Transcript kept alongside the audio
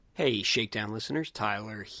Hey, Shakedown listeners,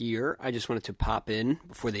 Tyler here. I just wanted to pop in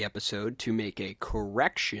before the episode to make a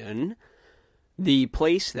correction. The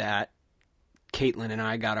place that Caitlin and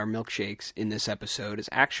I got our milkshakes in this episode is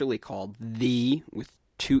actually called The, with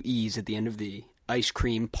two E's at the end of the, Ice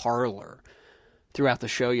Cream Parlor. Throughout the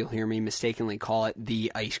show, you'll hear me mistakenly call it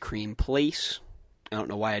The Ice Cream Place. I don't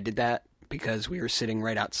know why I did that, because we were sitting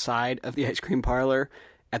right outside of the ice cream parlor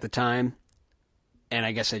at the time, and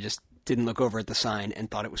I guess I just didn't look over at the sign and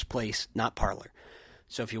thought it was place, not parlor.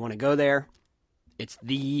 So if you want to go there, it's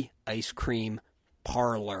The Ice Cream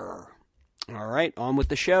Parlor. All right, on with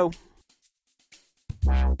the show.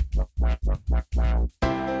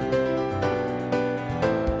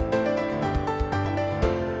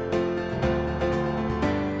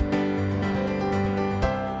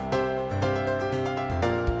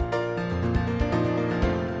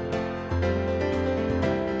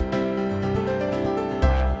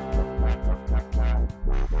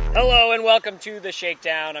 Hello and welcome to the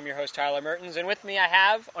Shakedown. I'm your host, Tyler Mertens, and with me I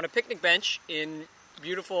have, on a picnic bench in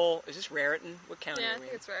beautiful, is this Raritan? What county are we in? I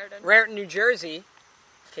think it's Raritan. Raritan, New Jersey,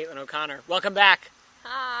 Caitlin O'Connor. Welcome back.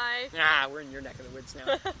 Hi. We're in your neck of the woods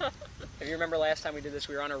now. If you remember last time we did this,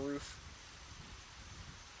 we were on a roof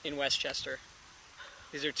in Westchester.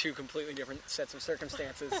 These are two completely different sets of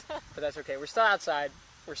circumstances, but that's okay. We're still outside.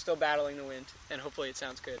 We're still battling the wind, and hopefully it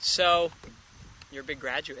sounds good. So, you're a big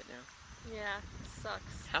graduate now. Yeah, it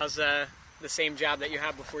sucks. How's the same job that you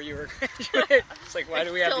had before you were graduate? It's like, why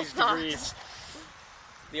do we have these degrees?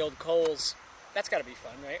 The old Coles. That's got to be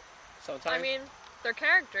fun, right? Sometime. I mean, they're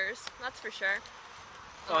characters, that's for sure.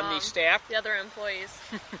 On the staff? The other employees.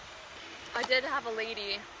 I did have a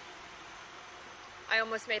lady, I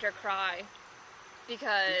almost made her cry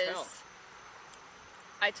because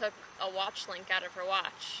I took a watch link out of her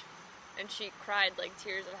watch and she cried like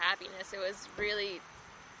tears of happiness. It was really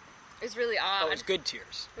odd. Oh, it was good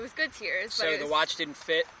tears. It was good tears. So the watch didn't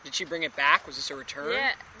fit. Did she bring it back? Was this a return?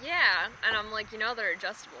 Yeah. And I'm like, they're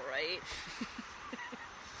adjustable, right?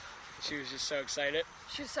 She was just so excited.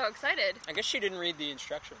 She was so excited. I guess she didn't read the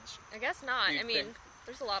instructions. I guess not. I mean,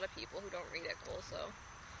 there's a lot of people who don't read at Kohl's, so.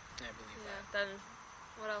 I believe that. Then,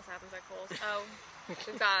 what else happens at Kohl's? Oh,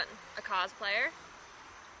 we've got a cosplayer.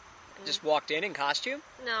 Just walked in costume?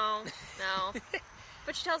 No.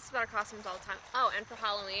 But she tells us about our costumes all the time. Oh, and for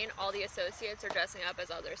Halloween, all the associates are dressing up as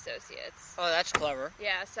other associates. Oh, that's clever.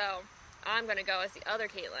 Yeah, so I'm going to go as the other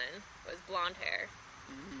Caitlin, who has blonde hair.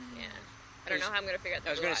 Yeah. I don't know how I'm going to figure out the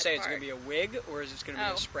I was going to say, it's going to be a wig, or is this going to be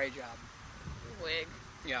a spray job? Wig.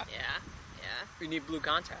 Yeah. Yeah. You need blue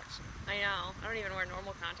contacts. I know. I don't even wear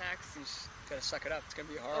normal contacts. You just got to suck it up. It's going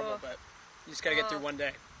to be horrible, but you just got to get through one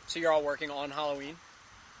day. So you're all working on Halloween?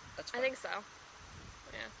 That's fun. I think so.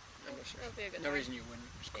 Yeah. That'll be a good no time. reason you wouldn't.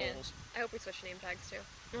 It's Kohl's. Yeah. I hope we switch name tags, too.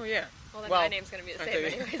 Oh, yeah. Well, then my name's going to be the same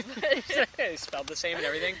anyways. But spelled the same and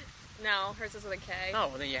everything? No, hers is with a K. Oh,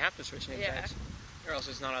 well, then you have to switch name tags. Or else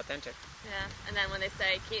it's not authentic. Yeah, and then when they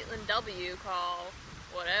say Caitlin W, call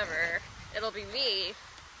whatever, it'll be me,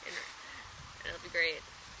 and it'll be great.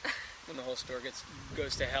 When the whole store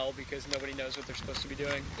goes to hell because nobody knows what they're supposed to be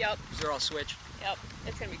doing. Yep. Because they're all switched. Yep.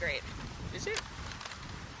 It's going to be great. Is it?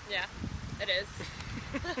 Yeah, it is.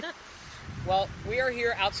 Well, we are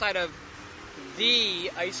here outside of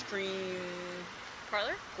The Ice Cream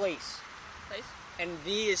Parlor? Place. And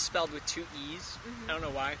The is spelled with two E's. Mm-hmm. I don't know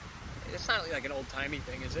why. It's not like an old-timey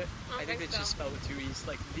thing, is it? I think it's so. just spelled with two E's.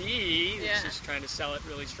 Like The is just trying to sell it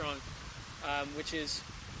really strong. Which is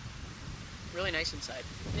really nice inside.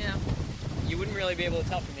 Yeah. You wouldn't really be able to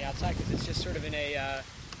tell from the outside because it's just sort of in a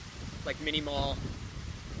like mini mall,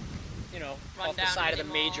 off the side of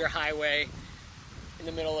the major highway in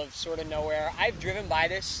the middle of sort of nowhere. I've driven by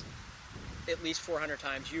this at least 400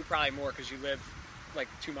 times. You probably more because you live like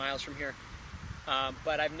 2 miles from here.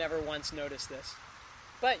 But I've never once noticed this.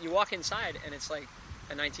 But you walk inside and it's like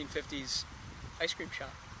a 1950s ice cream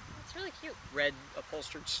shop. It's really cute. Red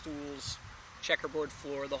upholstered stools, checkerboard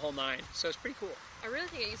floor, the whole nine. So it's pretty cool. I really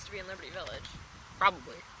think it used to be in Liberty Village.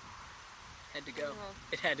 Probably. Had to go. Oh.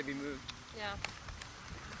 It had to be moved. Yeah.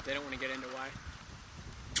 They don't want to get into why.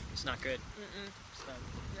 It's not good. So.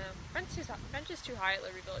 No. Rent is too high at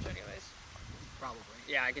Liberty Village anyways. Probably.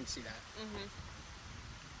 Yeah, I can see that.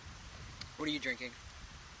 What are you drinking?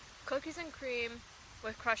 Cookies and cream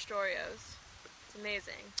with crushed Oreos. It's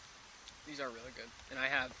amazing. These are really good. And I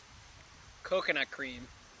have coconut cream,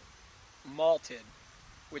 malted,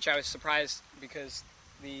 which I was surprised because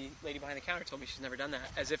the lady behind the counter told me she's never done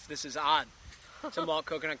that, as if this is odd to malt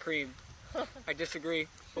coconut cream. I disagree,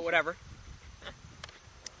 but whatever.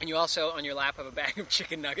 And you also, on your lap, have a bag of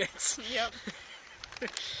chicken nuggets. Yep.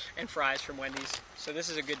 And fries from Wendy's. So this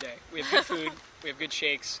is a good day. We have good food. We have good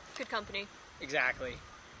shakes. Good company. Exactly.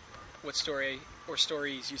 What story or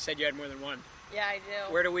stories? You said you had more than one. Yeah, I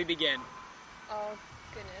do. Where do we begin? Oh,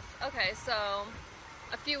 goodness. Okay, so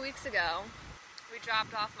a few weeks ago, we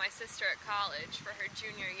dropped off my sister at college for her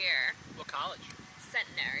junior year. What college?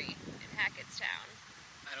 Centenary in Hackettstown.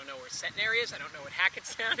 I don't know where Centenary is. I don't know what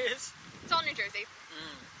Hackettstown is. It's all New Jersey.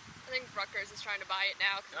 I think Rutgers is trying to buy it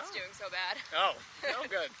now because it's doing so bad. Oh,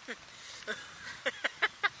 good.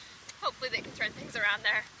 Hopefully they can turn things around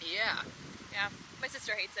there. Yeah. Yeah, my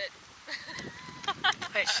sister hates it.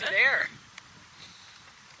 Why is she there?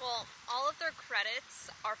 Well, all of their credits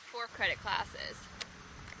are 4-credit classes,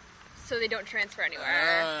 so they don't transfer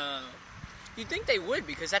anywhere. You'd think they would,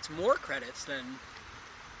 because that's more credits than...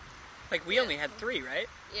 Like, we only had 3, right?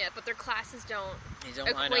 Yeah, but their classes don't line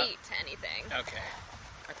up? equate to anything. Okay.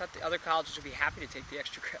 I thought the other colleges would be happy to take the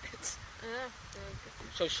extra credits.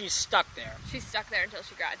 So she's stuck there. She's stuck there until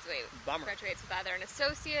she graduates. Bummer. Graduates with either an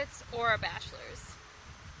associate's or a bachelor's.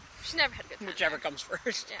 She never had a good time. Whichever there. comes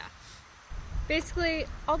first. Yeah. Basically,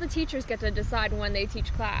 all the teachers get to decide when they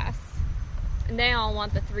teach class. And they all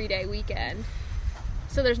want the 3-day weekend.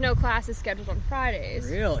 So there's no classes scheduled on Fridays.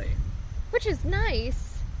 Really? Which is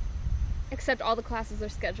nice. Except all the classes are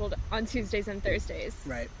scheduled on Tuesdays and Thursdays.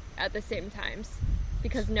 Right. At the same times.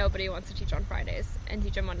 Because nobody wants to teach on Fridays and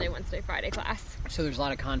teach a Monday, Wednesday, Friday class. So there's a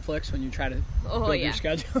lot of conflicts when you try to build your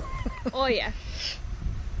schedule? Oh, yeah.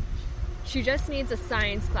 She just needs a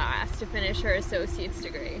science class to finish her associate's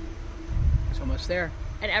degree. It's almost there.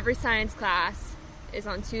 And every science class is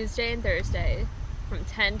on Tuesday and Thursday from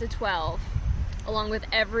 10 to 12, along with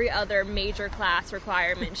every other major class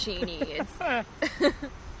requirement she needs. All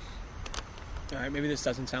right, maybe this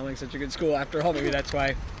doesn't sound like such a good school after all. Maybe that's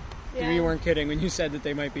why maybe you weren't kidding when you said that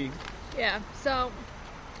they might be. Yeah, so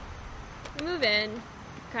we move in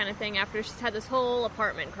kind of thing after she's had this whole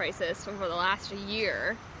apartment crisis over the last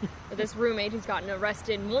year with this roommate who's gotten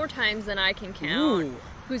arrested more times than I can count,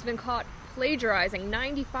 who's been caught plagiarizing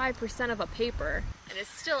 95% of a paper and is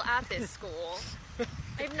still at this school.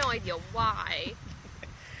 I have no idea why.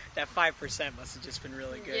 That 5% must have just been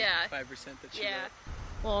really good. Yeah. 5% that she got.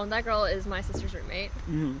 Well, that girl is my sister's roommate.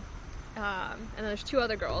 Mm-hmm. And then there's 2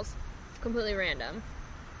 other girls, completely random,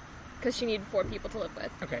 because she needed 4 people to live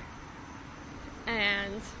with. Okay.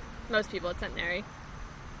 And most people at Centenary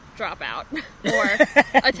drop out or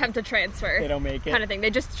attempt to transfer. They don't make it. Kind of thing.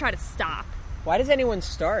 They just try to stop. Why does anyone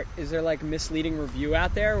start? Is there like misleading review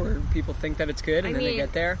out there where people think that it's good and then they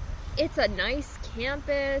get there? It's a nice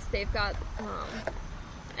campus. They've got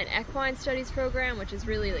an equine studies program, which is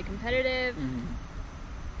really like, competitive. Mm-hmm.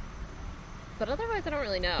 But otherwise, I don't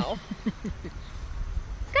really know.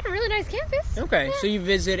 It's got a really nice campus. Okay, Yeah. so you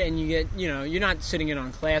visit and you get, you're not sitting in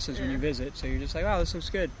on classes when you visit, so you're just like, oh, this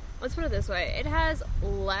looks good. Let's put it this way. It has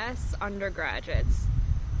less undergraduates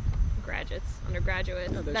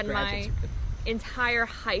than my entire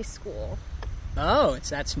high school. Oh,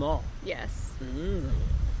 it's that small. Yes. Mm.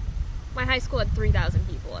 My high school had 3,000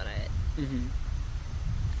 people in it. Mm-hmm.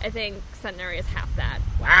 I think Centenary is half that.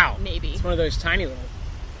 Wow. Maybe. It's one of those tiny little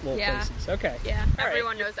places. Okay. Yeah. All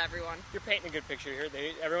Everyone right. knows everyone. You're painting a good picture here.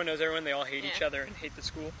 Everyone knows everyone. They all hate each other and hate the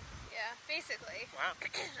school. Yeah, basically. Wow.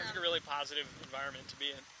 Sounds like a really positive environment to be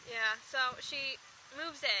in. Yeah, so she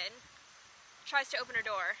moves in, tries to open her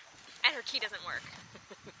door, and her key doesn't work.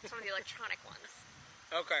 It's one of the electronic ones.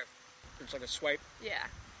 Okay. It's like a swipe. Yeah.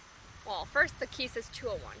 Well, first the key says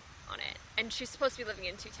 201 on it, and she's supposed to be living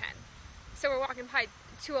in 210. So we're walking by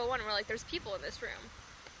 201, and we're like, there's people in this room.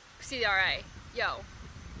 See the RA. Yo.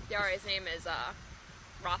 The RA's name is,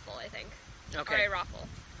 Raffle, I think. Okay. RA Raffle.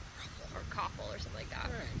 Or Coffle, or something like that.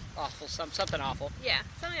 All right. Awful. Something awful. Yeah,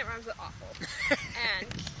 something that rhymes with awful. And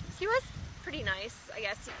he was pretty nice, I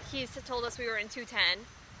guess. He told us we were in 210.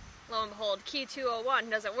 Lo and behold, key 201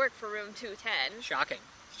 doesn't work for room 210. Shocking.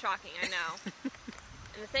 Shocking, I know.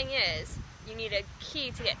 And the thing is, you need a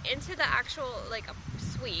key to get into the actual, like, a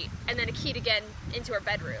suite, and then a key to get into her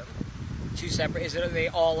bedroom. 2 separate. Are they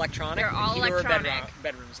all electronic? They're all electronic.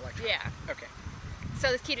 Bedroom's electronic. Yeah. Okay. So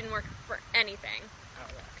this key didn't work for anything. Oh,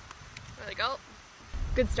 wow. We're like, oh,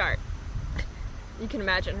 good start. You can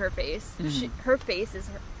imagine her face. Mm-hmm. Her face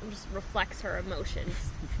just reflects her emotions.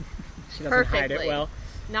 She doesn't hide it well.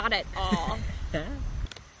 Not at all.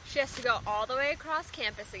 She has to go all the way across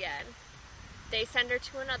campus again. They send her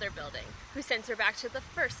to another building, who sends her back to the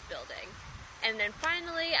first building. And then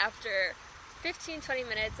finally, after 15-20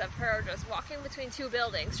 minutes of her just walking between 2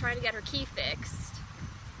 buildings, trying to get her key fixed,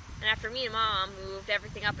 and after me and Mom moved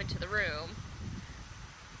everything up into the room,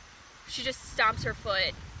 she just stomps her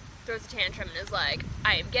foot, throws a tantrum, and is like,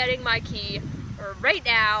 I am getting my key right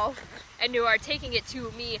now, and you are taking it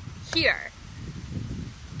to me here.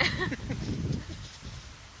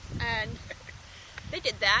 And they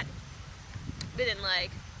did that within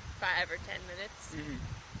like 5 or 10 minutes. Mm-hmm.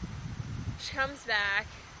 She comes back,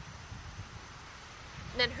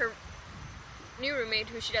 and then her new roommate,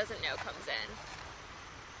 who she doesn't know, comes in.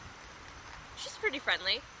 She's pretty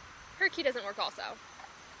friendly. Her key doesn't work also.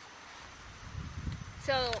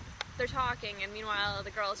 So they're talking, and meanwhile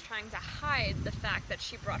the girl is trying to hide the fact that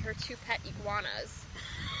she brought her 2 pet iguanas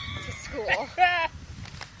to school.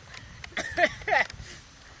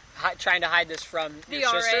 Trying to hide this from your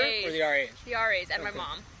sister or the RAs? The RAs and my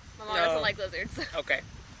mom. My mom doesn't like lizards. Okay.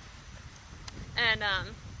 And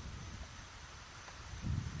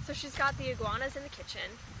so she's got the iguanas in the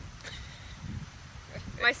kitchen.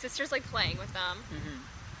 My sister's like playing with them. Mm-hmm.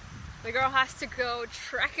 The girl has to go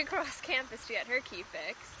trek across campus to get her key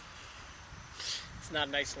fixed. It's not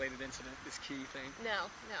an isolated incident, this key thing. No.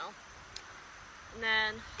 And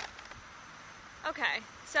then, okay,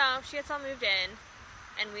 so she gets all moved in,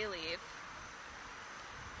 and we leave.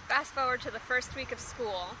 Fast forward to the first week of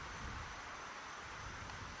school.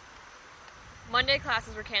 Monday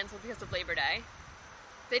classes were canceled because of Labor Day.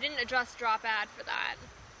 They didn't adjust drop ad for that.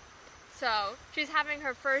 So, she's having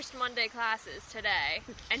her first Monday classes today,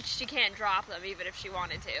 and she can't drop them even if she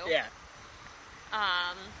wanted to. Yeah.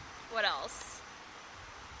 What else?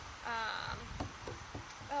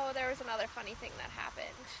 There was another funny thing that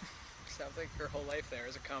happened. Sounds like her whole life there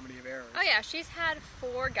is a comedy of errors. Oh yeah, she's had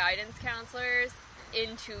 4 guidance counselors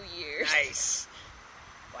in 2 years. Nice.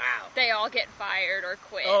 Wow. They all get fired or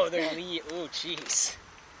quit. Oh, they're oh, jeez.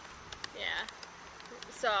 Yeah.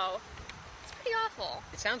 So, it's pretty awful.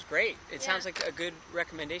 It sounds great. It sounds like a good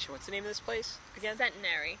recommendation. What's the name of this place again?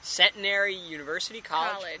 Centenary. Centenary University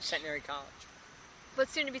College? College. Centenary College. But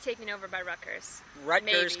soon to be taken over by Rutgers.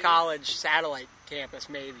 Rutgers Maybe. College satellite campus,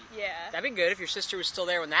 maybe. Yeah. That'd be good if your sister was still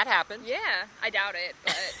there when that happened. Yeah, I doubt it,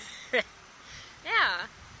 but... yeah.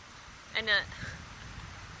 And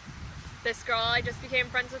this girl I just became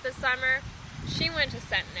friends with this summer, she went to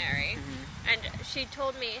Centenary. Mm-hmm. And she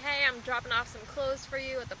told me, hey, I'm dropping off some clothes for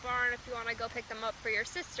you at the barn if you want to go pick them up for your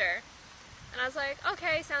sister. And I was like,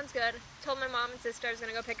 okay, sounds good. Told my mom and sister I was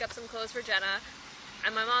going to go pick up some clothes for Jenna.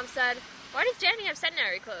 And my mom said, why does Danny have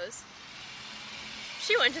Centenary clothes?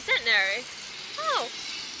 She went to Centenary. Oh,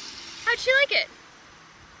 how'd she like it?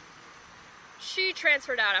 She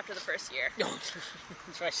transferred out after the first year.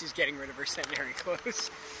 That's why she's getting rid of her Centenary clothes.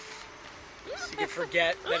 She can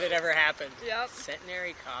forget that it ever happened. Yep.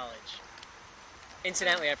 Centenary College.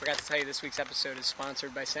 Incidentally, I forgot to tell you this week's episode is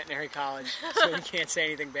sponsored by Centenary College, so you can't say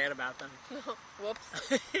anything bad about them. No.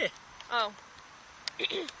 Whoops. Oh.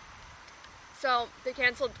 So, they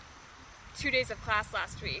canceled 2 days of class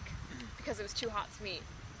last week because it was too hot to meet.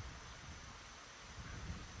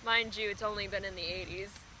 Mind you, it's only been in the 80s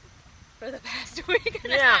for the past week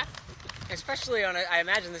and a half. Especially on I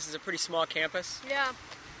imagine this is a pretty small campus. Yeah.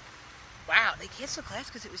 Wow, they canceled class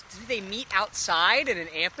because it was... Did they meet outside in an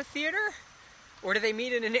amphitheater? Or do they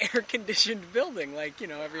meet in an air-conditioned building like,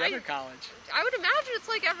 every other college? I would imagine it's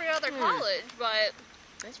like every other college, but...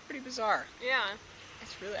 That's pretty bizarre. Yeah.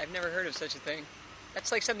 I've never heard of such a thing.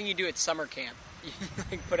 That's like something you do at summer camp. You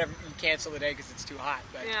you cancel the day because it's too hot.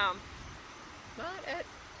 But Yeah. Not at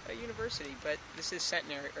a university, but this is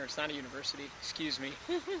Centenary, or it's not a university, excuse me.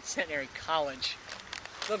 Centenary College.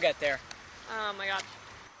 We'll get there. Oh my god.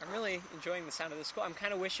 I'm really enjoying the sound of the school. I'm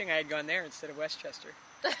kind of wishing I had gone there instead of Westchester.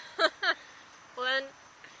 Well then,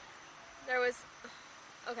 there was...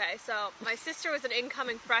 Okay, so my sister was an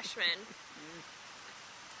incoming freshman,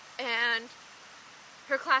 and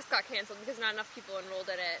her class got canceled because not enough people enrolled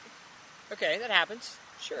in it. Okay, that happens.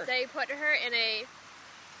 Sure. They put her in a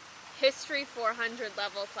History 400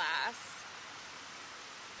 level class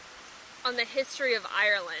on the history of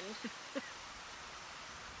Ireland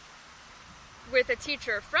with a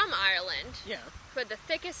teacher from Ireland Yeah. who had the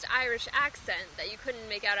thickest Irish accent that you couldn't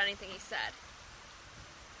make out anything he said.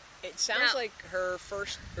 It sounds Now- like her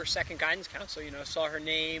first or second guidance counselor, saw her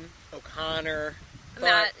name, O'Connor, thought,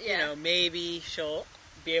 That, yeah. maybe she'll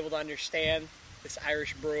be able to understand this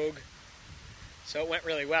Irish brogue. So it went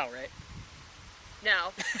really well, right?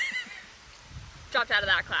 No. Dropped out of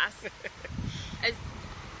that class.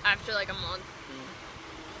 After like a month.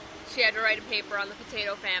 She had to write a paper on the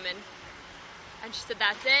potato famine. And she said,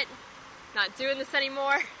 that's it. Not doing this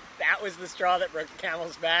anymore. That was the straw that broke the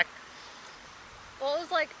camel's back. Well, it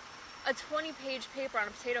was like a 20-page paper on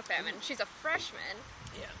a potato famine. She's a freshman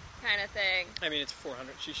Yeah. kind of thing. I mean, it's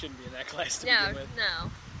 400. She shouldn't be in that class to No, begin with. no.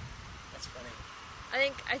 That's funny. I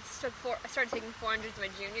think I started taking 400s my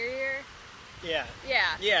junior year. Yeah.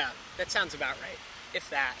 Yeah. Yeah, that sounds about right. if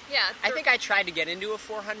that. Yeah. I think I tried to get into a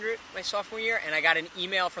 400 my sophomore year, and I got an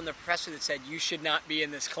email from the professor that said, you should not be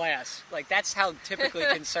in this class. Like, that's how typically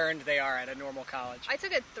concerned they are at a normal college. I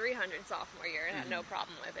took a 300 sophomore year and had no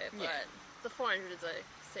problem with it, but the 400s I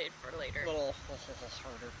saved for later. A little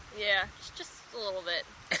harder. Yeah, just a little bit.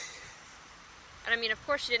 And I mean, of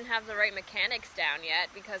course, you didn't have the right mechanics down yet,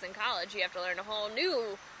 because in college you have to learn a whole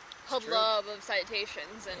new hubbub of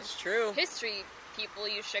citations. And it's true. History people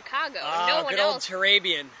use Chicago. Oh, no one good else. old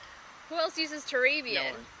Turabian. Who else uses Turabian? No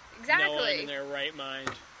one. Exactly. No one in their right mind.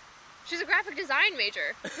 She's a graphic design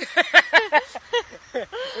major.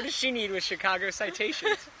 What does she need with Chicago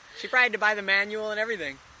citations? She probably had to buy the manual and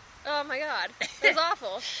everything. Oh my god. That was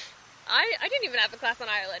awful. I didn't even have a class on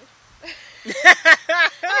Ireland. I'm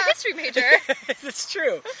a history major. That's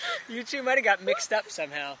true. You two might have got mixed up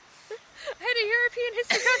somehow. I had a European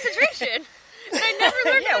history concentration. And I never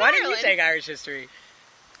learned about why Ireland. didn't you take Irish history?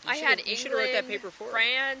 I had You should have wrote that paper for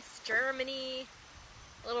France, Germany,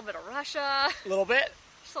 a little bit of Russia. A little bit?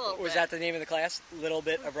 Just a little bit. Was that the name of the class? Little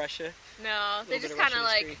bit of Russia? No, they just kind of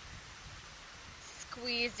like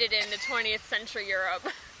squeezed it into 20th century Europe.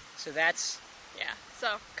 So that's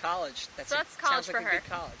so college. That's college sounds like for a her. good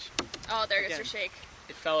college. Oh, there goes Again. your shake.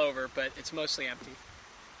 It fell over, but it's mostly empty.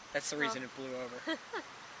 That's the reason it blew over.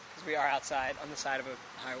 Because we are outside on the side of a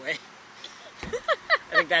highway.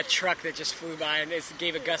 I think that truck that just flew by and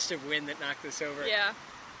gave a gust of wind that knocked us over. Yeah.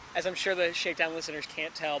 As I'm sure the Shakedown listeners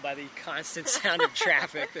can't tell by the constant sound of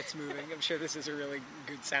traffic that's moving, I'm sure this is a really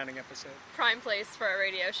good sounding episode. Prime place for a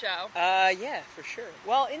radio show. Yeah, for sure.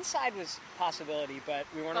 Well, inside was a possibility, but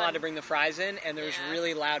we weren't allowed to bring the fries in, and there was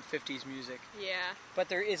really loud 50s music. Yeah. But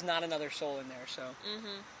there is not another soul in there, so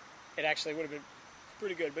it actually would have been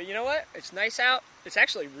pretty good. But you know what? It's nice out. It's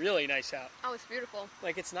actually really nice out. Oh, it's beautiful.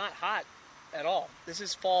 Like, it's not hot at all. This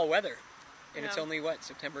is fall weather. And it's only,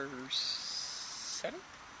 September 7th?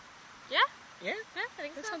 Yeah? Yeah? Yeah, I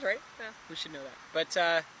think That so. sounds right. Yeah. We should know that.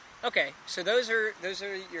 But, okay, so those are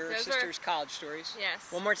your sister's college stories.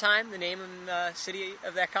 Yes. One more time, the name and city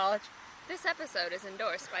of that college. This episode is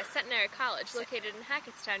endorsed by Centenary College, located in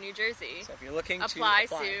Hackettstown, New Jersey. So if you're looking apply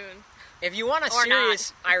to apply soon. If you want a Or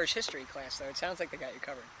serious not. Irish history class, though, it sounds like they got you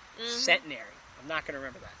covered. Centenary. I'm not going to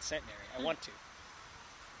remember that. Centenary. I want to.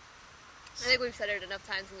 I think we've said it enough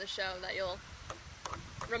times in the show that you'll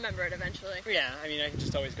remember it eventually. Yeah, I mean, I can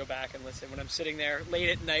just always go back and listen when I'm sitting there late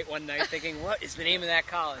at night one night thinking, what is the name of that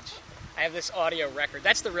college? I have this audio record.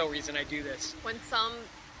 That's the real reason I do this. When some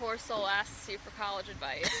poor soul asks you for college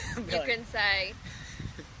advice, you Like- can say,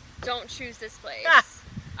 don't choose this place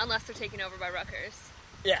unless they're taken over by Rutgers.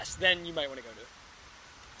 Yes, then you might want to go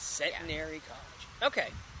to Centenary College. Okay,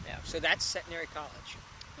 yeah, so that's Centenary College.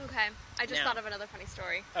 Okay, I just Now- thought of another funny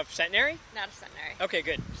story. Of Centenary? Not a Centenary, Okay,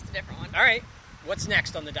 good. just a different one. All right, what's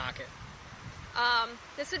next on the docket?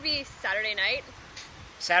 This would be Saturday night.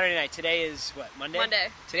 Saturday night. Today is what, Monday? Monday.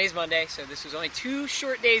 Today's Monday, so this was only 2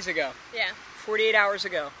 short days ago. Yeah. 48 hours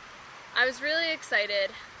ago. I was really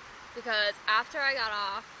excited because after I got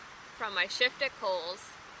off from my shift at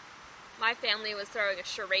Kohl's, my family was throwing a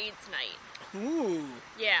charades night. Ooh.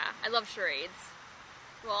 Yeah, I love charades.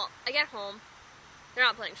 Well, I get home, they're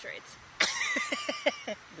not playing charades.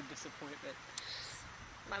 The disappointment.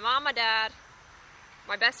 My mom, my dad,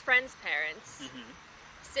 my best friend's parents,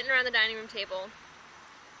 sitting around the dining room table.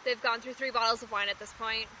 They've gone through 3 bottles of wine at this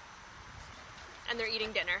point, and they're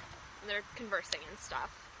eating dinner, and they're conversing and stuff.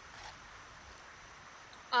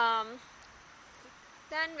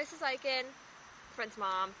 Then Mrs. Eichen, friend's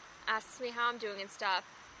mom, asks me how I'm doing and stuff,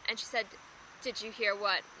 and she said, did you hear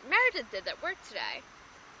what Meredith did at work today?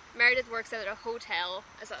 Meredith works at a hotel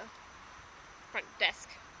as a front desk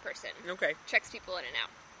person. Okay. Checks people in and out.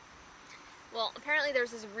 Well, apparently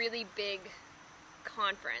there's this really big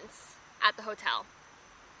conference at the hotel.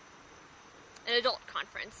 An adult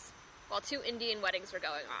conference, while 2 Indian weddings were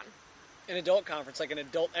going on. An adult conference, like an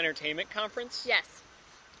adult entertainment conference? Yes.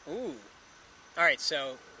 Ooh. All right,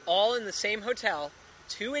 so all in the same hotel,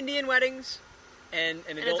 2 Indian weddings, and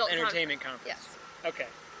an adult entertainment conference. Yes. Okay.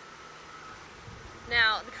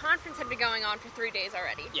 Now, the conference had been going on for 3 days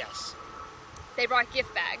already. Yes. They brought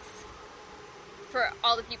gift bags for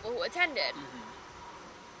all the people who attended.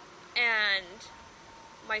 And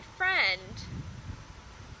my friend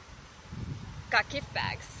got gift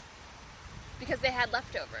bags because they had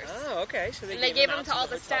leftovers. Oh, okay. So And they gave them out to all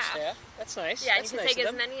the hotel staff. That's nice. Yeah, That's you could nice take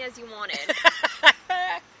of as them. many as you wanted.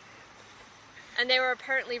 And they were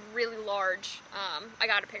apparently really large. I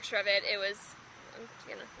got a picture of it. It was,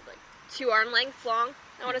 like 2 arm lengths long,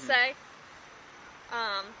 I want to say.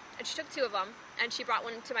 And she took 2 of them, and she brought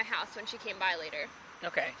one to my house when she came by later.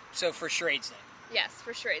 Okay, so for charades night. Yes,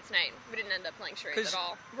 for charades night. We didn't end up playing charades at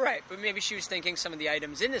all. Right, but maybe she was thinking some of the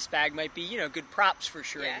items in this bag might be, good props for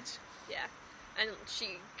charades. Yeah. And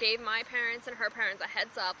she gave my parents and her parents a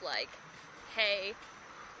heads up, like, hey,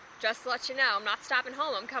 just to let you know, I'm not stopping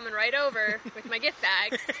home. I'm coming right over with my gift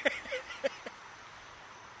bags.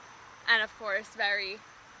 And, of course, very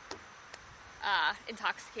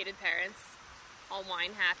intoxicated parents, all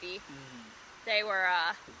wine happy. Mm. They were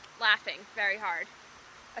laughing very hard,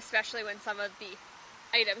 especially when some of the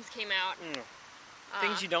items came out.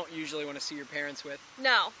 Things you don't usually want to see your parents with.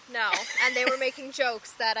 No. And they were making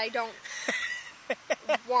jokes that I don't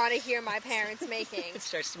want to hear my parents making. It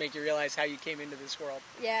starts to make you realize how you came into this world.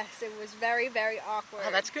 Yes, it was very, very awkward.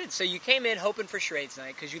 Oh, that's good. So you came in hoping for charades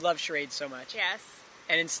night because you love charades so much. Yes.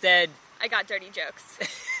 And instead... I got dirty jokes.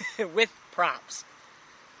 With props.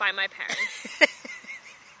 By my parents.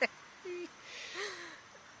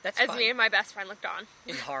 That's As fun. me and my best friend looked on.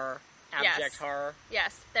 In horror. Abject horror.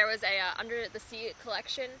 Yes. There was a Under the Sea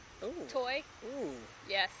collection toy. Ooh.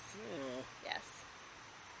 Yes. Ooh. Yes.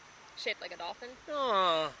 Shaped like a dolphin.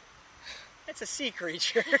 Oh. That's a sea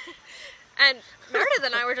creature. And Meredith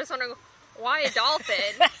and I were just wondering, why a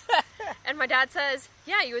dolphin? And my dad says,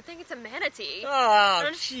 yeah, you would think it's a manatee. Oh,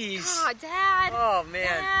 jeez. God, Dad. Oh,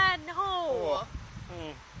 man. Dad, no. Oh.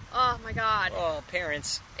 Oh, my God. Oh,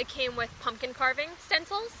 parents. It came with pumpkin carving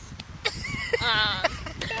stencils.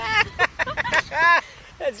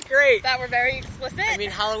 That's great. That were very explicit. I mean,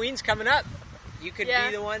 Halloween's coming up. You could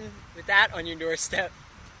be the one with that on your doorstep.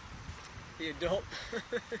 The adult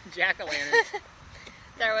jack-o'-lantern.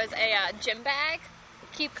 There was a gym bag,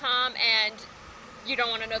 keep calm, and you don't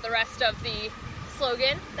want to know the rest of the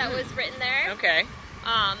slogan that was written there. Okay.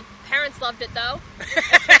 Parents loved it, though,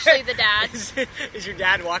 especially the dads. Is your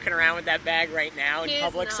dad walking around with that bag right now in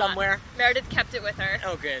public somewhere? Meredith kept it with her.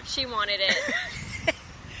 Oh, good. She wanted it.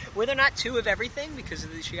 Were there not two of everything? Because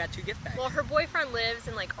she got two gift bags. Well, her boyfriend lives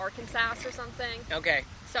in, like, Arkansas or something. Okay.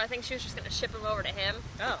 So I think she was just going to ship them over to him.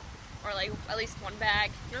 Oh. Or, like, at least one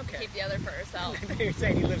bag. Okay. Keep the other for herself. You're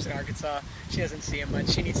saying he lives in Arkansas. She doesn't see him much.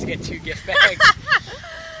 She needs to get two gift bags.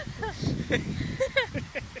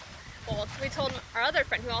 Well, we told our other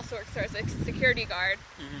friend, who also works there as a security guard,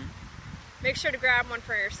 make sure to grab one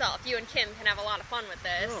for yourself. You and Kim can have a lot of fun with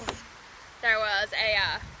this. Oh. There was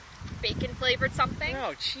a bacon-flavored something.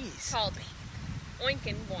 Oh, jeez. Called Oink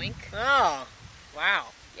and Boink. Oh, wow.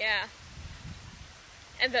 Yeah.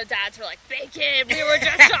 And the dads were like, bacon! We were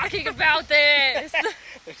just talking about this!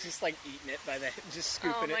 They're just like eating it by the... just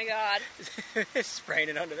scooping it. Oh my God. Spraying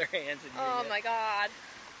it under their hands and oh my God.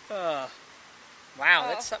 Oh. Wow,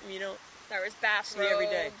 that's something you don't There was bathrobes see every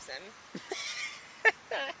day. And...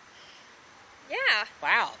 yeah.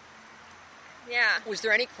 Wow. Yeah. Was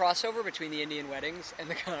there any crossover between the Indian weddings and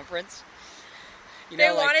the conference?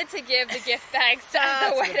 They wanted to give the gift bags to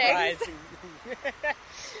the weddings.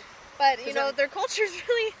 But, their culture's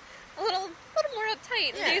really a little more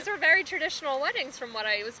uptight. Yeah. These were very traditional weddings from what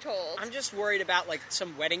I was told. I'm just worried about, like,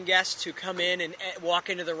 some wedding guests who come in and walk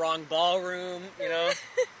into the wrong ballroom,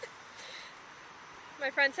 My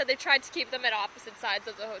friend said they tried to keep them at opposite sides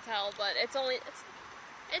of the hotel, but it's a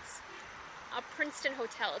Princeton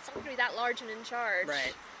hotel. It's not going to be that large and in charge.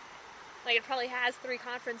 Right. Like, it probably has 3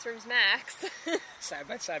 conference rooms max. Side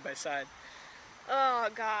by side. Oh,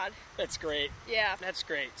 God. That's great. Yeah. That's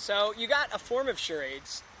great. So, you got a form of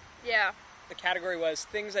charades. Yeah. The category was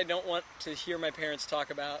things I don't want to hear my parents talk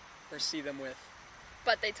about or see them with.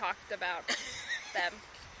 But they talked about them.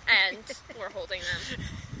 And we're holding them.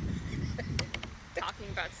 Talking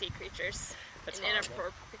about sea creatures in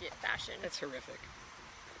inappropriate fashion. That's horrific.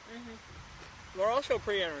 We're also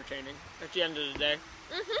pretty entertaining at the end of the day.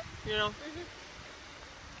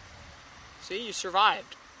 See, you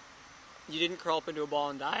survived. You didn't curl up into a ball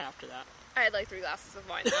and die after that. I had like 3 glasses of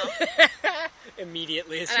wine though.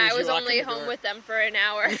 Immediately as soon as you walked in the door. And I was only home with them for an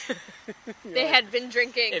hour. They had been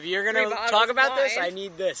drinking. If you're going to talk about this, I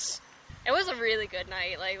need this. It was a really good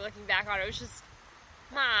night. Like, looking back on it, it was just,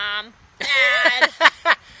 Mom, Dad.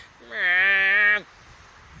 Mom.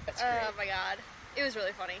 That's great. Oh my God. It was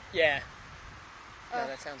really funny. Yeah. No,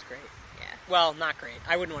 that sounds great. Yeah. Well, not great.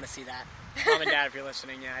 I wouldn't want to see that. Mom and Dad, if you're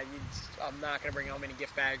listening, I'm not going to bring home any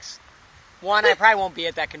gift bags. 1, I probably won't be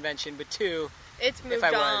at that convention, but 2, it's moved if I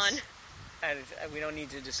on. was, we don't need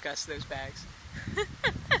to discuss those bags.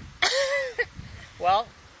 Well,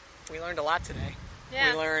 we learned a lot today.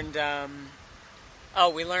 Yeah. We learned,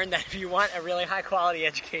 we learned that if you want a really high quality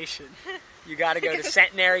education, you got to go to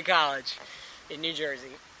Centenary College in New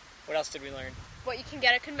Jersey. What else did we learn? What you can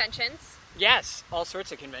get at conventions. Yes, all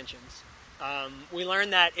sorts of conventions. We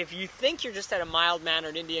learned that if you think you're just at a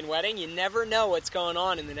mild-mannered Indian wedding, you never know what's going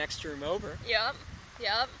on in the next room over. Yep.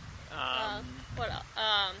 What else?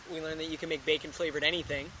 We learned that you can make bacon-flavored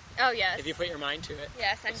anything. Oh, yes. If you put your mind to it.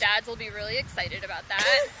 Yes, and dads will be really excited about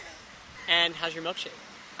that. And how's your milkshake?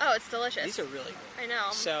 Oh, it's delicious. These are really good. I know.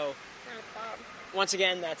 So, once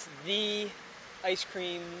again, that's the ice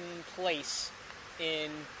cream place in...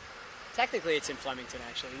 Technically, it's in Flemington,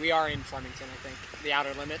 actually. We are in Flemington, I think. The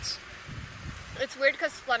Outer Limits. It's weird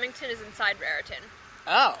because Flemington is inside Raritan.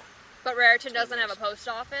 Oh. But Raritan doesn't have a post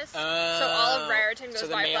office. So all of Raritan goes by Flemington. So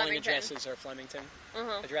the mailing addresses are Flemington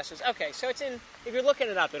addresses? Okay, so it's in... If you're looking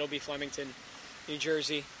it up, it'll be Flemington, New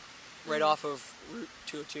Jersey, right off of Route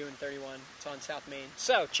 202 and 31. It's on South Main.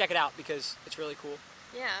 So check it out because it's really cool.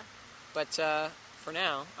 Yeah. But for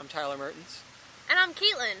now, I'm Tyler Mertens. And I'm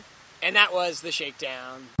Caitlin. And that was the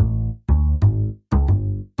Shakedown.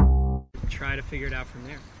 Try to figure it out from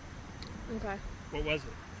there. Okay. What was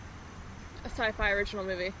it? A sci-fi original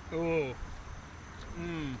movie. Ooh.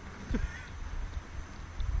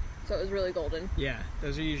 So it was really golden. Yeah,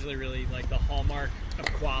 those are usually really like the hallmark of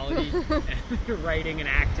quality and writing and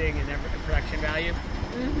acting and production value.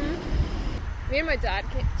 Me and my dad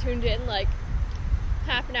tuned in like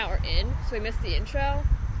half an hour in, so we missed the intro.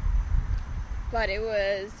 But it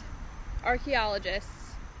was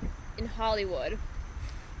archaeologists in Hollywood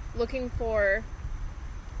looking for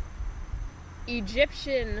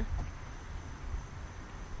Egyptian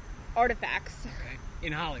artifacts. Okay.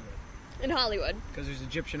 In Hollywood. In Hollywood. Because there's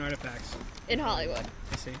Egyptian artifacts. In Hollywood.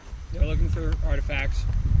 I see. They're looking for artifacts.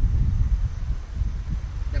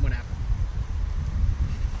 Then what happened?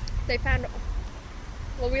 They found...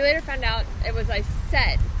 Well, we later found out it was a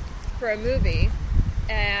set for a movie,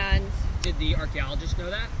 and... Did the archaeologists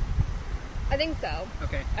know that? I think so.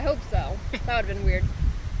 Okay. I hope so. That would have been weird.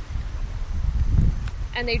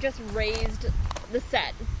 And they just raised the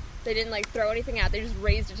set. They didn't, like, throw anything out. They just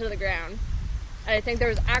raised it to the ground. And I think there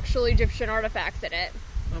was actual Egyptian artifacts in it.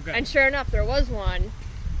 Okay. And sure enough, there was one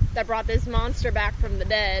that brought this monster back from the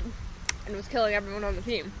dead and was killing everyone on the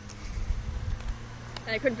team.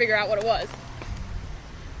 And I couldn't figure out what it was.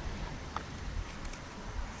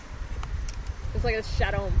 It was like a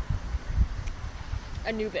shadow.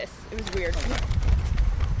 Anubis. It was weird. Okay.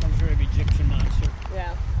 Some sort of Egyptian monster.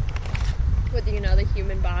 Yeah. With, you know, the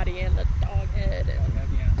human body and the dog head. And...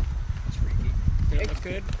 Yeah. That's freaky. Did it look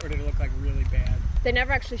good, or did it look like really bad? They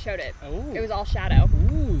never actually showed it. Oh. It was all shadow.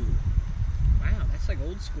 Ooh. Wow, that's like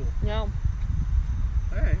old school. No.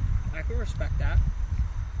 Alright. I can respect that.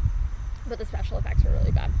 But the special effects were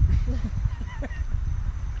really bad.